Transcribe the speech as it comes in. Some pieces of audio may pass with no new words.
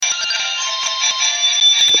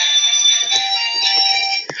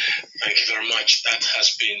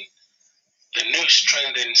is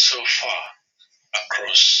trending so far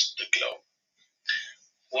across the globe.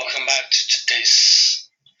 Welcome back to today's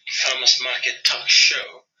Farmers Market Talk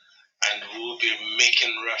Show, and we'll be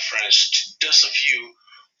making reference to those of you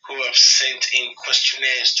who have sent in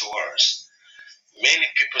questionnaires to us. Many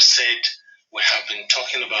people said we have been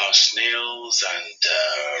talking about snails and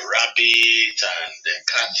rabbit and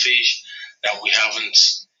catfish, that we haven't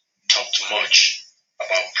talked much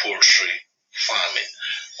about poultry farming.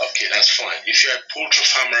 Okay, that's fine. If you're a poultry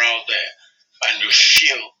farmer out there and you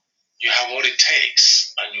feel you have what it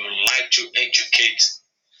takes and you would like to educate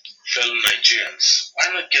fellow Nigerians, why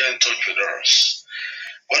not get in touch with us?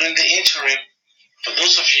 But in the interim, for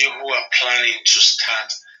those of you who are planning to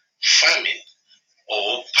start farming,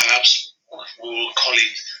 or perhaps we will call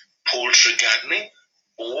it poultry gardening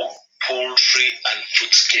or poultry and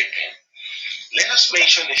foodscaping, let us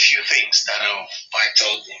mention a few things that are of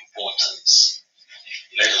vital importance.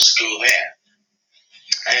 Let us go there.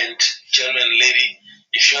 And gentlemen, lady,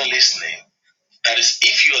 if you're listening, that is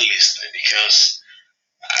if you're listening, because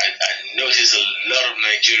I notice a lot of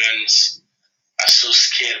Nigerians are so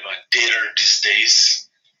scared about data these days,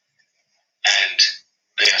 and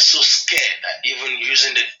they are so scared that even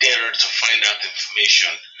using the data to find out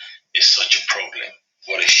information is such a problem.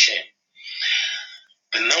 What a shame.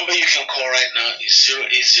 The number you can call right now is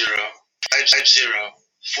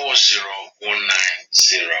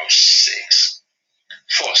 080-5040-1906.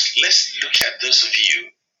 First, let's look at those of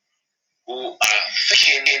you who are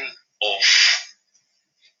thinking of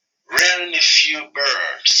rearing a few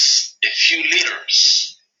birds, a few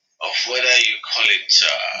litters of whether you call it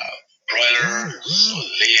broilers or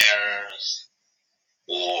layers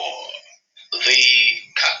or the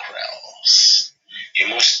cockerels. You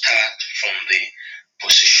must start from the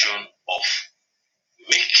position of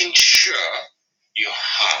making sure you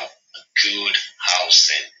have a good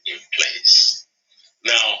housing in place.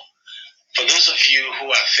 Now, for those of you who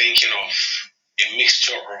are thinking of a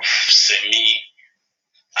mixture of semi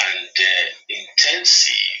and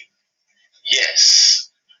intensive, yes,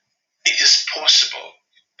 it is possible.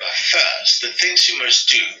 But first, the things you must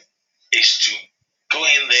do is to go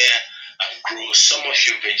in there and grow some of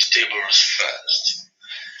your vegetables first,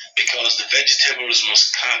 because the vegetables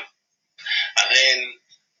must come. And then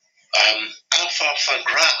alfalfa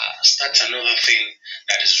grass, that's another thing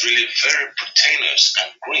that is really very proteinous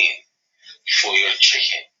and green for your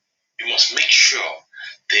chicken. You must make sure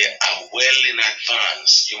they are well in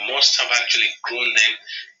advance. You must have actually grown them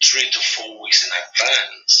 3 to 4 weeks in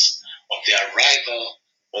advance of the arrival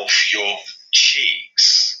of your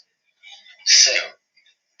chicks. So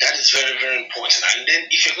that is very, very important. And then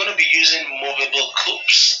if you're going to be using movable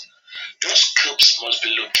coops, those coops must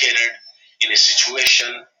be located in a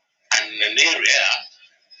situation and in an area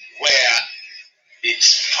where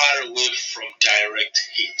it's far away from direct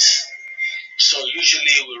heat. So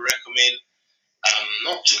usually we recommend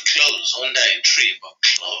not too close under a tree, but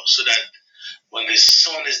close, so that when the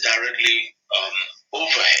sun is directly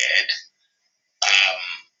overhead,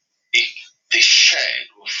 the shade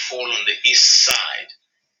will fall on the east side,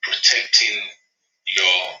 protecting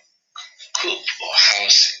your coop or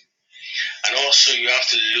housing. And also you have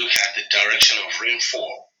to look at the direction of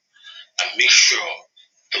rainfall and make sure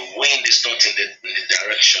the wind is not in the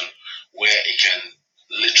direction where it can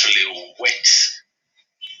literally wet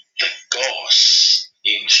the gauze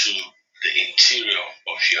into the interior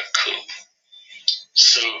of your coop.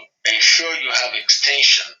 So ensure you have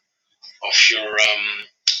extension of your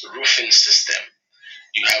roofing system.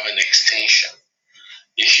 You have an extension.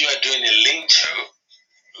 If you are doing a lean-to,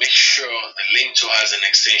 make sure the lean-to has an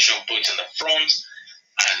extension both in the front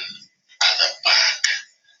and at the back.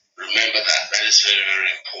 Remember that. That is very,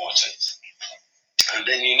 very important. And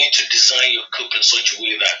then you need to design your coop in such a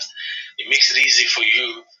way that it makes it easy for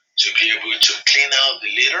you to be able to clean out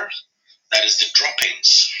the litter, that is the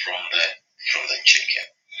droppings from the chicken.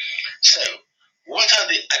 So, what are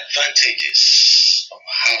the advantages of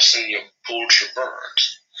housing your poultry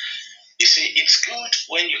birds? You see, it's good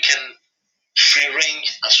when you can free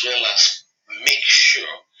range as well as make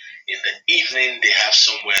sure in the evening they have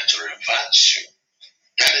somewhere to revert to.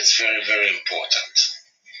 That is very, very important.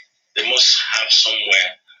 They must have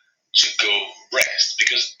somewhere to go rest,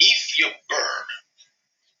 because if your bird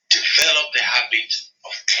develop the habit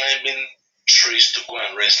of climbing trees to go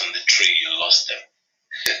and rest on the tree, you lost them.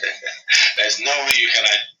 There's no way you can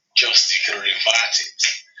adjust, you can revert it.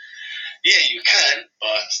 Yeah, you can,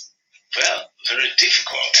 but, well, very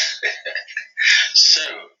difficult. So,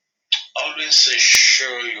 always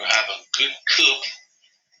ensure you have a good coop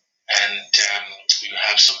and you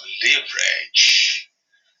have some leverage,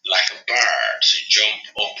 like a bird, to jump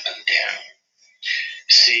up and down.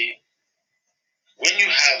 See, when you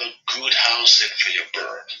have a good housing for your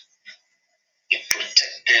bird, it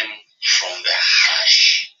protects them from the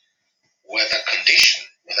harsh weather condition,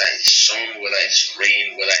 whether it's sun, whether it's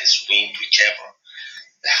rain, whether it's wind, whichever.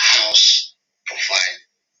 The house provides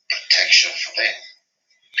protection for them.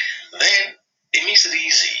 Then it makes it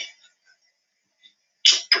easy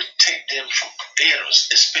to protect them from predators,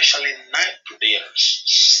 especially night predators,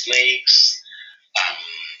 snakes, um,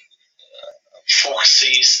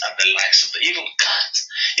 foxes, and the likes of them, even cats,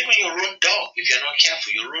 even your own dog. If you're not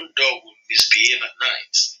careful, your own dog will misbehave at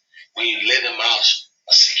night when you let them out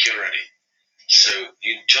as security. So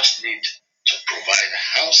you just need to provide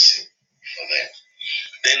housing for them.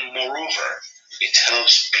 Then, moreover, it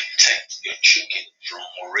helps protect your chicken from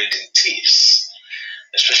marauding thieves.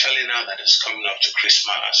 Especially now that it's coming up to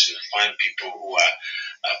Christmas, you find people who are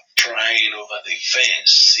prying over the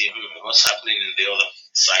fence, see what's happening in the other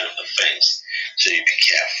side of the fence. So you be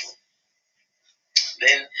careful.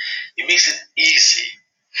 Then it makes it easy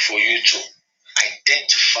for you to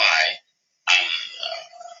identify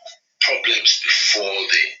problems before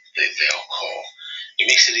they occur. It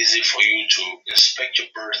makes it easy for you to inspect your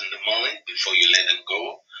birds in the morning before you let them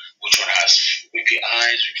go. Which one has weepy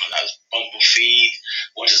eyes, which one has bumble feet,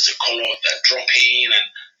 what is the color of that dropping,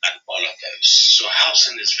 and all of those. So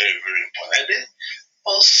housing is very, very important. And then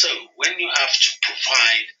also, when you have to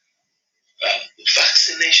provide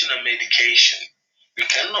vaccination and medication, you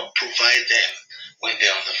cannot provide them when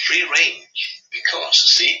they're on the free range because, you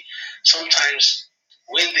see, sometimes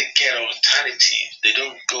when they get alternative, they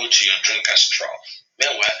don't go to your drinker's trough.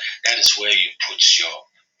 Meanwhile, that is where you put your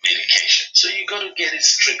medication. So you got to get it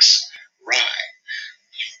strict right.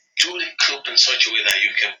 Do the coop in such a way that you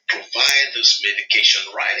can provide those medication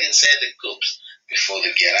right inside the coops before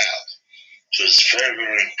they get out. So it's very,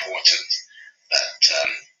 very important that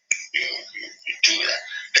you do that.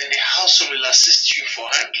 Then the house will assist you for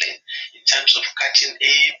handling in terms of catching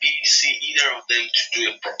A, B, C, either of them to do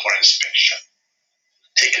a proper inspection.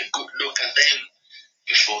 Take a good look at them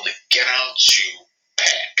before they get out to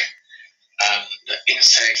peck the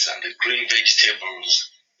insects and the green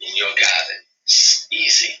vegetables in your garden. It's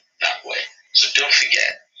easy that way. So don't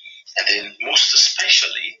forget. And then most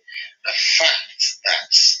especially the fact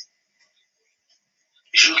that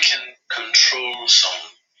you can control some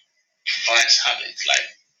vice habits like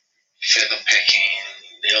feather pecking,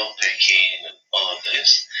 nail pecking, and all of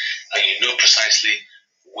this. And you know precisely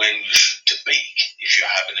when you should debake if you're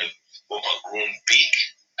having an overgrown beak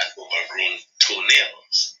and overgrown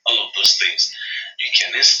toenails. All of those things. You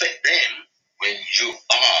can inspect them when you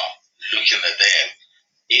are looking at them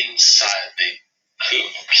inside the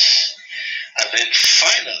coops. And then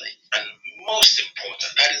finally, and most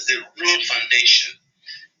important, that is the real foundation,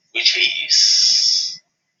 which is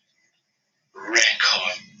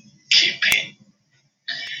record keeping.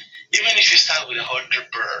 Even if you start with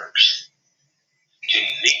 100 birds, you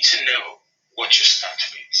need to know what you start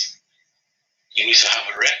with. You need to have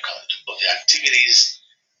a record of the activities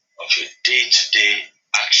of your day-to-day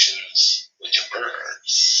actions with your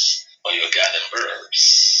birds or your gathered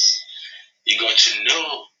birds. You got to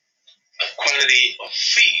know the quantity of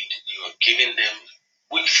feed you are giving them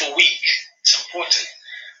week for week. It's important.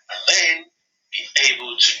 And then be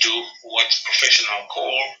able to do what professionals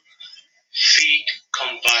call feed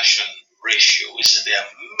conversion ratio, which is the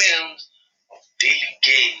amount of daily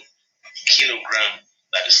gain kilogram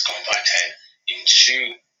that is converted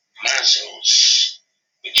into muscles,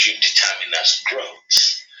 which you determine as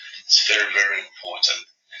growth. It's very, very important.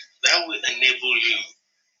 That will enable you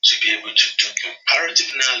to be able to do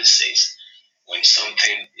comparative analysis when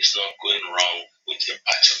something is not going wrong with a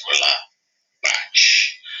particular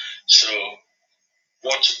batch. So,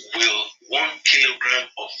 what will 1 kilogram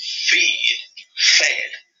of feed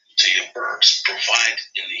fed to your birds provide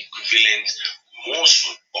in the equivalent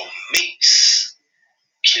morsel of meat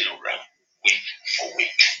kilogram week for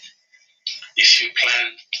week? If you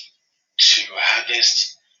plan to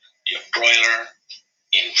harvest your broiler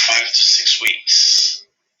in 5 to 6 weeks,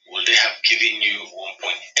 will they have given you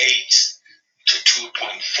 1.8 to 2.4,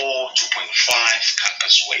 2.5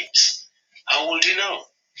 carcass weight? How will you know?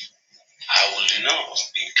 How will you know?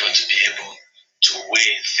 You've got to be able to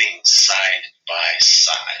weigh things side by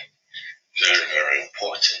side. Very, very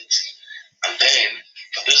important. And then,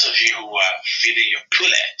 for those of you who are feeding your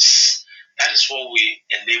pullets, that is what we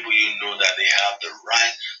enable you to know that they have the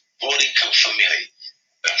right body conformity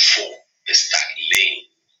before they start laying.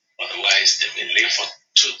 Otherwise, they may lay for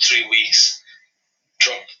 2-3 weeks,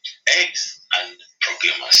 drop eggs, and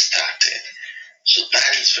problem has started. So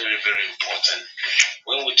that is very, very important.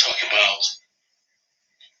 When we talk about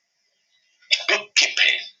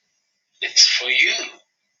bookkeeping. It's for you,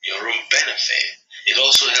 your own benefit. It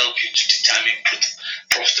also helps you to determine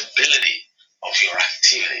profitability of your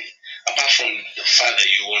activity. Apart from the fact that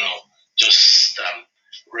you want to just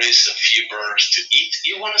raise a few birds to eat,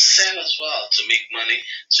 you want to sell as well to make money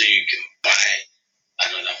so you can buy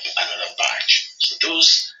another batch. So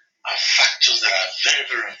those are factors that are very,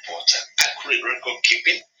 very important. Accurate record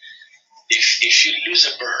keeping. If you lose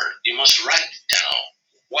a bird, you must write down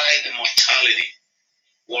why the mortality.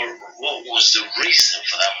 What was the reason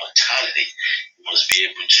for that mortality? You must be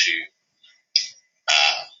able to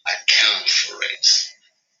account for it.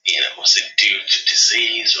 Was it due to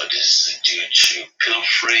disease, or is it due to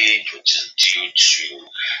pilferage, which is due to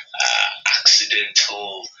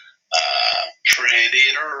accidental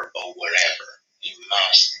predator, or whatever? You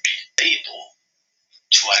must be able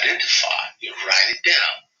to identify. You write it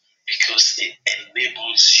down because it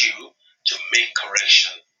enables you to make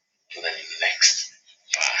correction for the next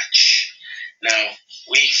batch. Now,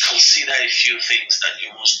 we consider a few things that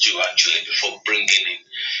you must do actually before bringing in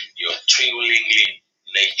your twiningly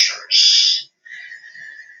natures.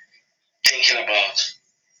 Thinking about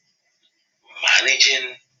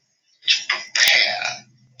managing to prepare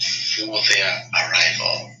for their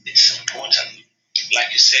arrival. It's important.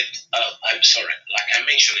 Like you said, I'm sorry, like I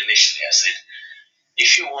mentioned initially, I said,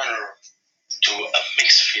 if you want to do a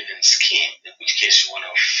mixed feeding scheme, in which case you want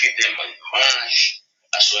to feed them on mash,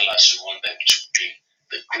 as well as you want them to pick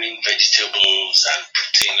the green vegetables and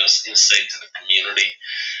proteinous insects in the community,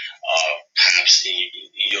 perhaps in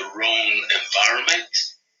your own environment,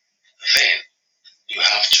 then you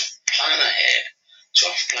have to plan ahead to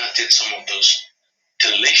have planted some of those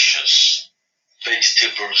delicious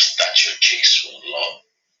vegetables that your chicks will love.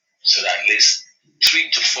 So that at least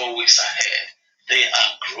 3 to 4 weeks ahead, they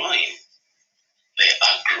are growing. They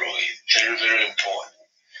are growing. Very, very important.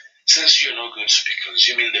 Since you're not going to be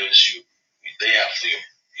consuming those there for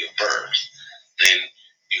your birds, then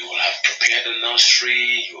you will have prepared a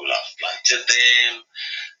nursery, you will have planted them.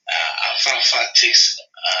 Alfalfa takes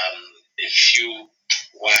a few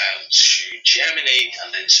while to germinate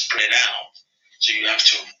and then spread out. So you have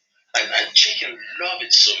to, and chicken love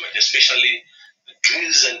it so much, especially the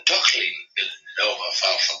geese and duckling, they love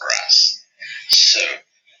alfalfa grass. So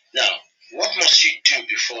now, what must you do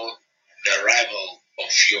before the arrival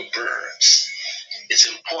of your birds? It's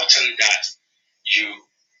important that you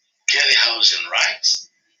get the housing right,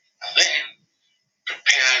 and then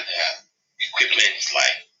prepare the equipment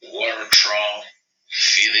like water trough,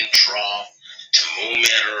 feeding trough,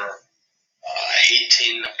 thermometer,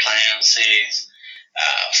 heating appliances,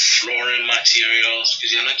 flooring materials,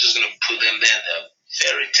 because you're not just going to put them there.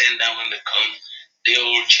 They're very tender when they come. They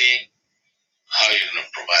all change. How you're going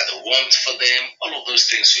to provide the warmth for them, all of those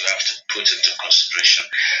things you have to put into consideration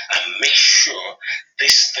and make sure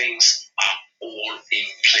these things are all in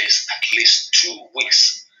place at least 2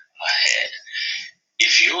 weeks ahead.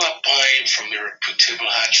 If you are buying from a reputable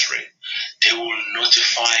hatchery, they will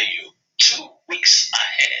notify you 2 weeks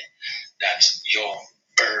ahead that your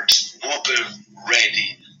birds will be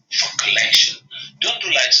ready for collection. Don't do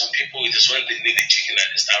like some people, it is when they need a chicken and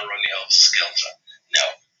they start running out of skelter. No,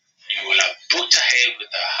 you will have booked ahead with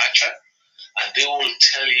a hatcher, and they will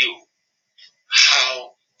tell you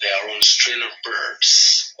how their own strain of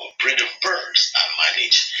birds or breed of birds are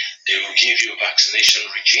managed. They will give you a vaccination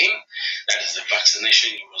regime. That is the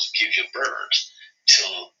vaccination you must give your birds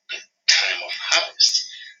till the time of harvest.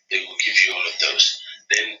 They will give you all of those.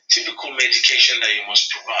 Then typical medication that you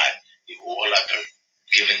must provide, it will all have been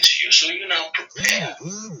given to you. So you now prepare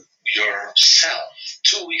yourself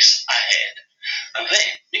 2 weeks ahead. And then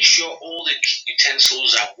make sure all the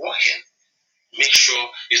utensils are working. Make sure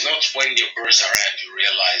it's not when your birds arrive you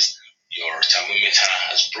realize your thermometer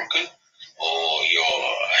has broken, or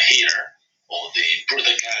your heater, or the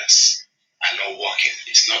brother guards are not working.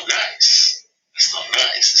 It's not nice. It's not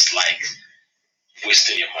nice. It's like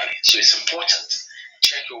wasting your money. So it's important.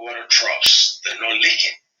 Check your water troughs. They're not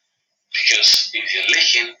leaking. Because if you're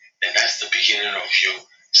leaking, then that's the beginning of you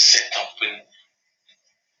setting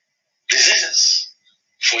diseases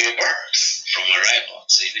for your birds from arrival.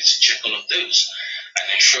 So you need to check all of those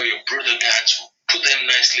and ensure your brooder guards will put them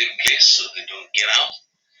nicely in place so they don't get out.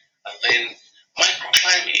 And then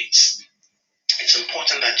microclimates. It's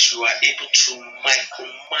important that you are able to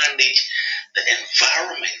micromanage the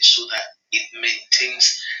environment so that it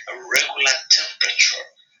maintains a regular temperature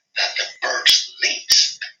that the birds need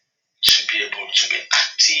to be able to be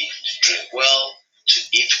active, to drink well, to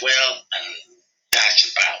eat well, and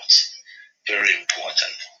dash about. Very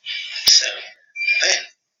important. So then,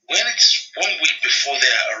 when it's 1 week before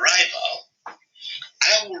their arrival,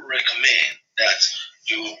 I would recommend that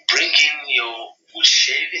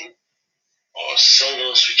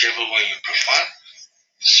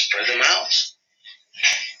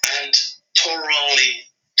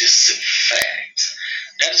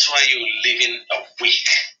That is why you're living a week.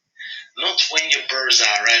 Not when your birds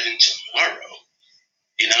are arriving tomorrow,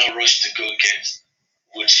 you now rush to go get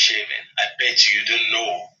wood shaving. I bet you don't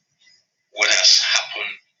know what has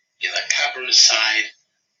happened in a carbon side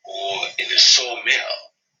or in the sawmill.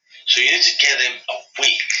 So you need to get them a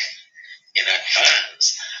week in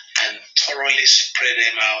advance and thoroughly spread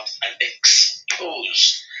them out and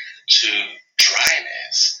expose to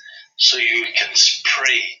dryness so you can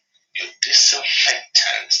spray your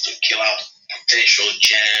disinfectants to kill out potential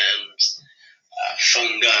germs,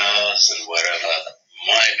 fungus, and whatever that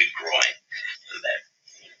might be growing in them.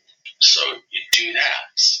 So you do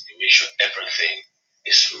that, you make sure everything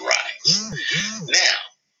is right.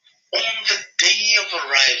 Now, on the day of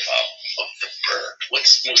arrival of the bird,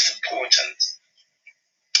 what's most important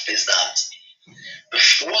is that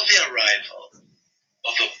before the arrival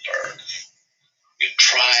of the bird, you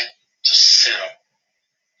try to set up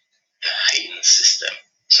the heating system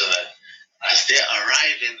so that as they're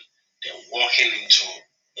arriving, they're walking into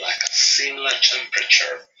like a similar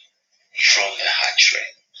temperature from the hatchery.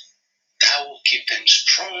 That will keep them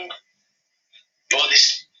strong,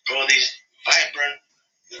 bodies vibrant,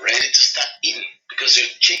 ready to start eating because your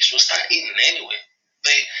chicks will start eating anyway.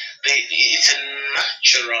 It's a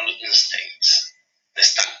natural instinct. They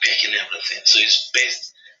start pecking everything, so it's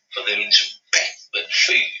best for them to peck the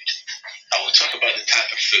food. I will talk about the type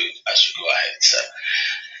of food as we go ahead. So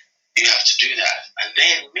you have to do that, and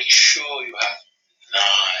then make sure you have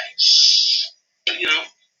nice,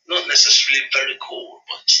 not necessarily very cold,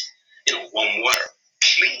 but warm water,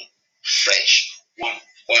 clean, fresh, warm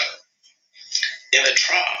water in a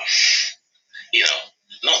trough. You know,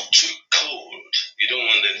 not too cold. You don't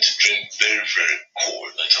want them to drink very, very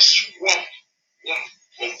cold, but just warm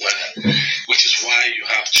weather. Which is why you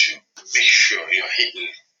have to make sure your heating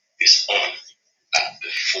is on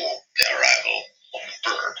before the arrival of the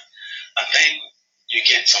bird. And then you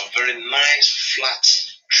get some very nice flat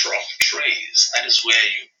trough trays. That is where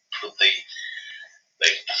you put the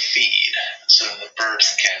feed so the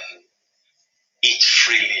birds can eat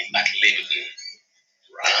freely at liberty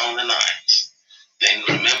around the night. Then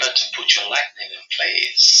remember to put your lighting in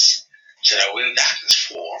place so that when darkness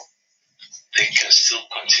falls, they can still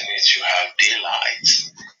continue to have daylight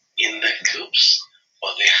in the coops or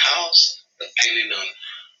the house, depending on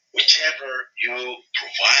whichever you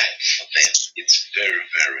provide for them. It's very,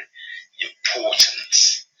 very important.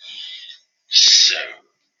 So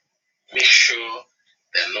make sure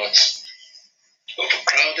they're not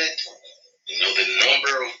overcrowded. The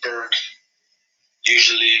number of birds,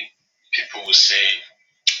 usually people will say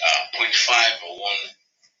 0.5 or 1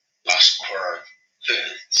 per square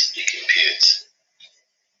foot. You can put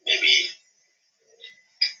maybe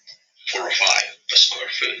 4 or 5 per square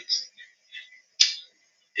foot.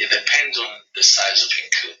 It depends on the size of your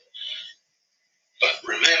coop. But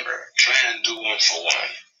remember, try and do 1 for 1.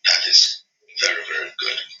 That is very, very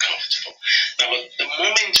good and comfortable. Now, but the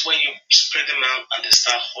moment when you spread them out and they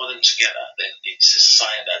start holding together, then it's a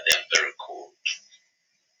sign that they're very cold.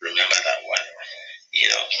 Remember that one.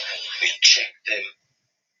 We check them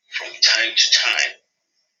from time to time.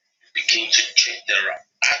 Begin to check their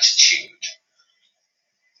attitude.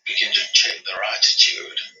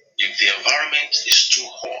 If the environment is too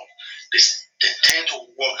hot, they tend to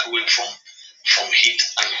walk away from heat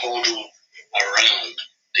and huddle around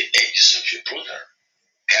the edges of your brooder.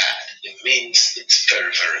 God, it means it's very,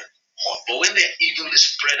 very hot. But when they're evenly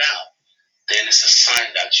spread out, then it's a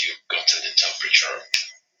sign that you've gotten the temperature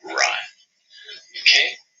right.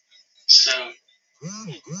 Okay? So,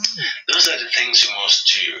 those are the things you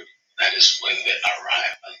must do. That is when they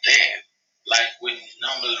arrive. And then, like we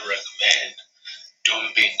normally recommend,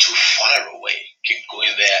 don't be too far away. Keep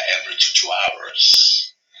going there every 2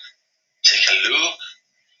 hours. Take a look.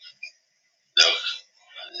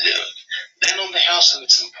 Then on the house, and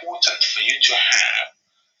it's important for you to have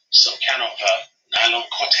some kind of nylon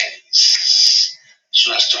curtains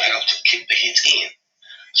so as to help to keep the heat in.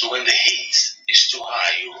 So when the heat is too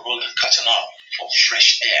high, you roll the curtain up for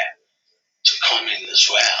fresh air to come in as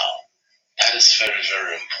well. That is very,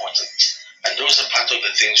 very important. And those are part of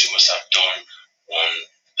the things you must have done on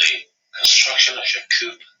the construction of your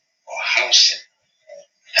coop or housing.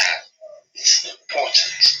 That is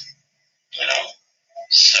important,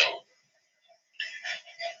 So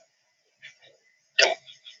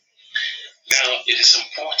now it is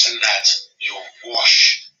important that you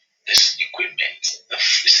wash this equipment.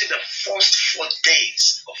 You see, the first 4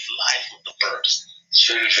 days of life of the birds is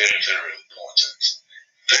very, very, very important.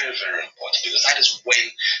 Very, very important because that is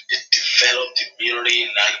when they develop the immunity in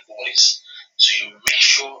antibodies. So you make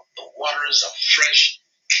sure the waters are fresh,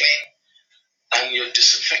 clean, and your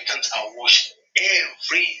disinfectant disinfectants are washed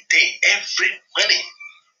every day, every morning.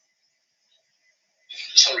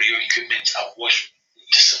 Sorry, your equipment are washed with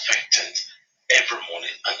disinfectant every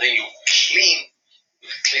morning, and then you clean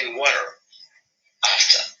with clean water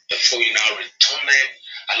after, before you now return them,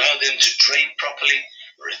 allow them to drain properly,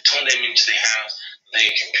 return them into the house, then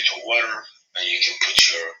you can put your water and you can put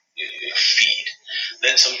your feed.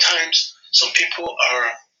 Then sometimes some people are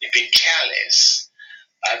a bit careless.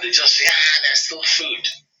 They just say, there's still food.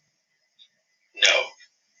 No,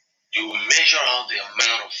 you will measure out the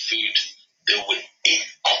amount of food they will eat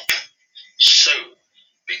up. So,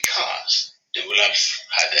 because they will have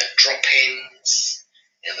had their droppings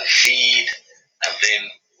in the feed, and then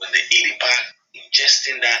when they eat it back,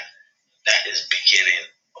 ingesting that is beginning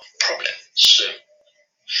of problem. So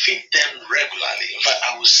feed them regularly. In fact,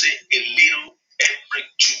 I would say a little every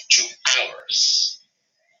 2 hours.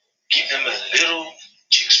 Give them a little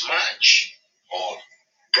chicks match or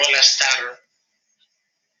broiler starter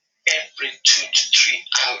every 2 to 3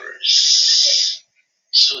 hours.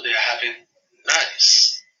 So they're having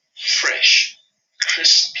nice, fresh,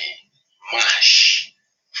 crispy mash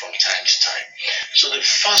from time to time. So the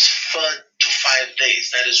first 4 to 5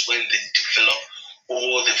 days, that is when they develop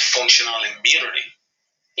all the functional immunity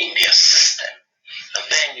in their system. And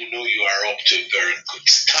then you know you are up to a very good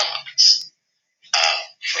start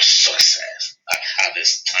for success at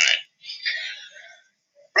harvest time.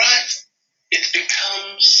 Right? It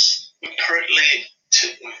becomes imperatively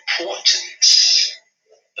important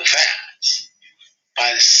that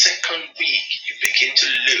by the second week you begin to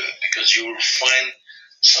look, because you will find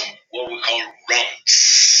some what we call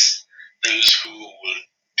runts, those who will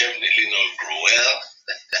definitely not grow well.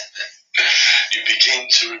 You begin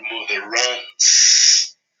to remove the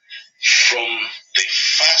runts from the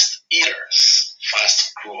fast eaters,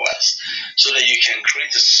 fast growers, so that you can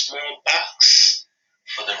create a small box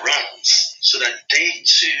for the runts, so that they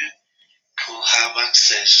too could have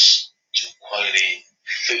access to quality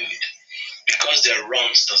food. Because they're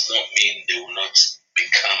runs does not mean they will not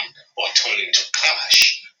become or turn into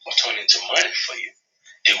cash or turn into money for you.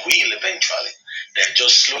 They will eventually. They're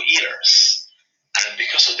just slow eaters. And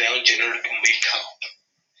because of their own genetic makeup,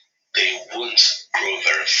 they won't grow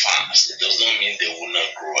very fast. It does not mean they will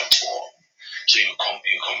not grow at all. So you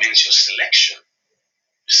commence your selection.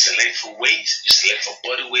 You select for weight, you select for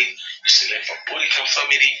body weight, you select for body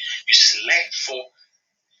conformity, you select for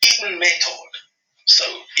eating method. So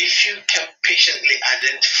if you can patiently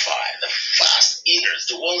identify the fast eaters,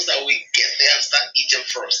 the ones that will get there and start eating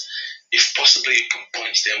first, if possible you can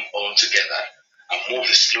punch them all together and move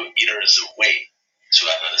the slow eaters away to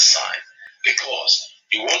another side, because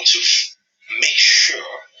you want to make sure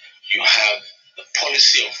you have the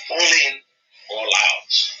policy of all in, all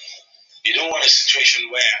out. You don't want a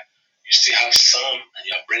situation where you still have some and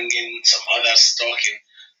you're bringing some others stocking,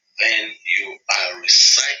 then you are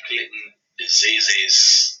recycling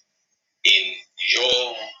diseases in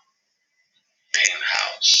your pen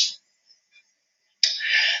house.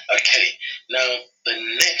 Okay, now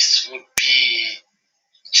the next would be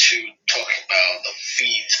to talk about the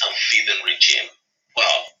feeds and feeding regime.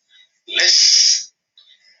 Well, let's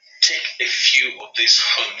take a few of these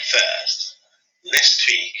home first. Next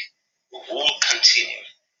week, we will continue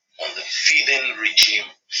on the feeding regime,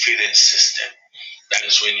 feeding system. That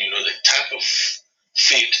is when you know the type of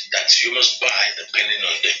feed that you must buy depending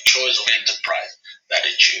on the choice of enterprise that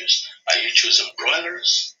they choose. Are you choosing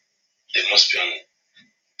broilers? They must be on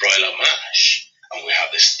broiler mash. And we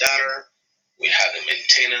have the starter, we have the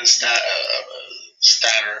maintenance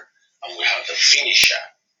starter, and we have the finisher.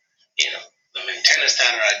 The maintenance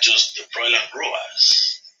starter are just the broiler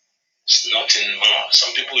growers. It's nothing more.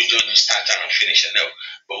 Some people will just do starter and finisher, no.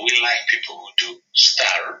 But we like people who do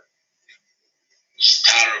starter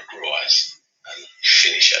growers and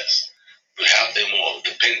finishers. We have them all.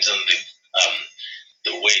 Depends on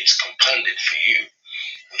the way it's compounded for you.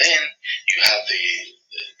 Then you have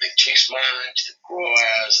the chicks match, the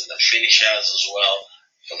growers, and the finishers as well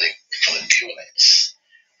for the pullets.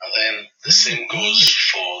 And then the same goes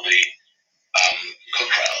for the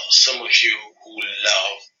cockerel. Some of you who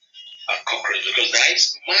love cockerel, because there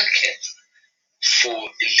is market for a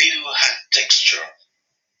little hard texture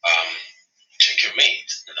chicken meat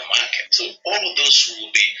in the market. So all of those we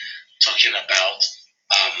will be talking about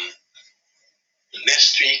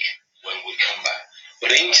next week when we come back.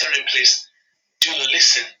 But in the interim, please do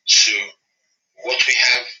listen to what we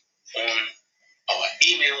have on our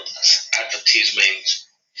email as advertisement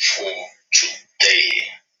for today.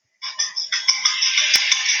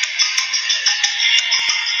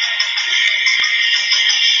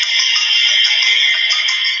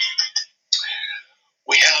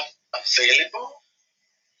 We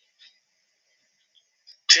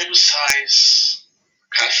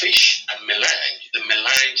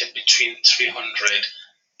between 300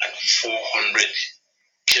 and 400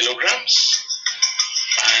 kilograms,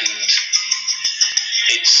 and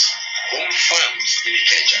it's home farms in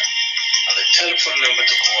Ikeja. And the telephone number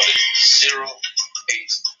to call is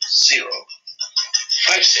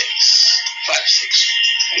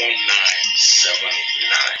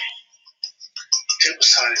 080-5656-1979. Table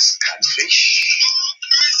size catfish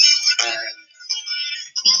and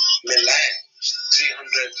melange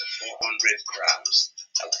 300 to 400 grams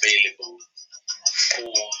available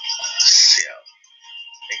for sale.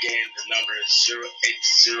 Again, the number is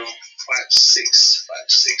 080-5656-1979.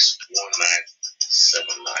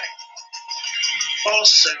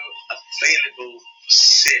 Also available for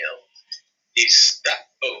sale is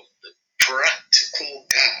that book, the practical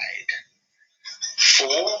guide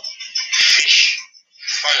for fish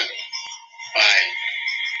farming by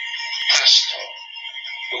Pastor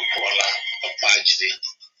Upola Abajide.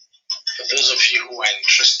 For those of you who are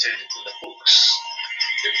interested in the books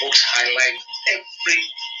highlight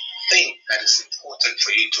everything that is important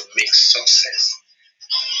for you to make success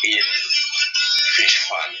in fish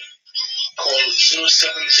farming. Call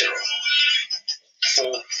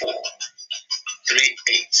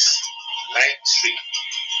 070-4438-9317.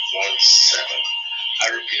 I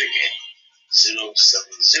repeat again,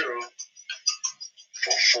 070-4438-9317.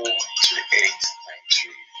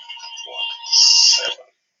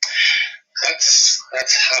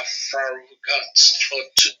 That's how far we got for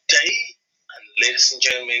today. And ladies and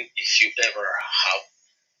gentlemen, if you ever have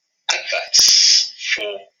adverts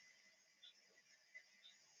for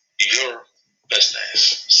your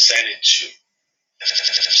business, send it to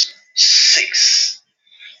 6.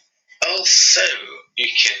 Also, you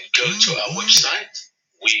can go to our website,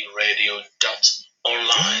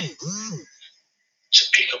 weradio.online, to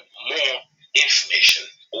pick up more information,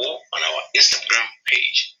 or on our Instagram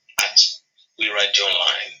page at We Radio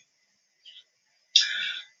Online,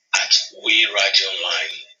 at We Radio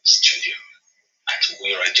Online Studio, at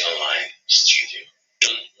We Radio Online Studio.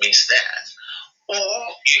 Don't miss that.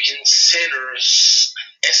 Or you can send us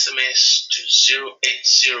an SMS to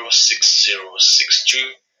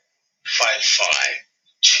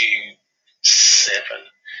 08060625527.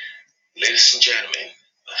 Ladies and gentlemen,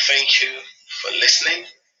 thank you for listening.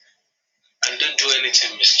 And don't do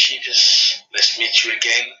anything mischievous. Let's meet you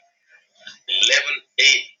again 11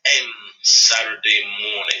 a.m. Saturday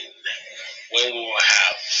morning, when we will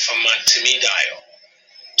have Fama Timidayo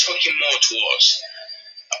talking more to us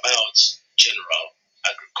about general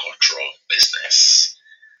agricultural business.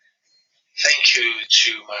 Thank you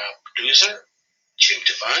to my producer, Jim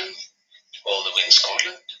Devine, all the way in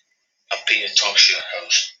Scotland. I've been your talk show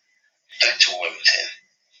host, Dr. Wilmington,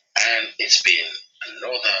 and it's been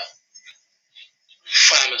another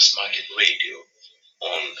Farmers Market Radio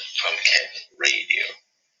on Farmcat Radio.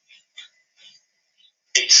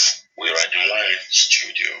 It's We're at the Line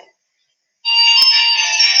Studio.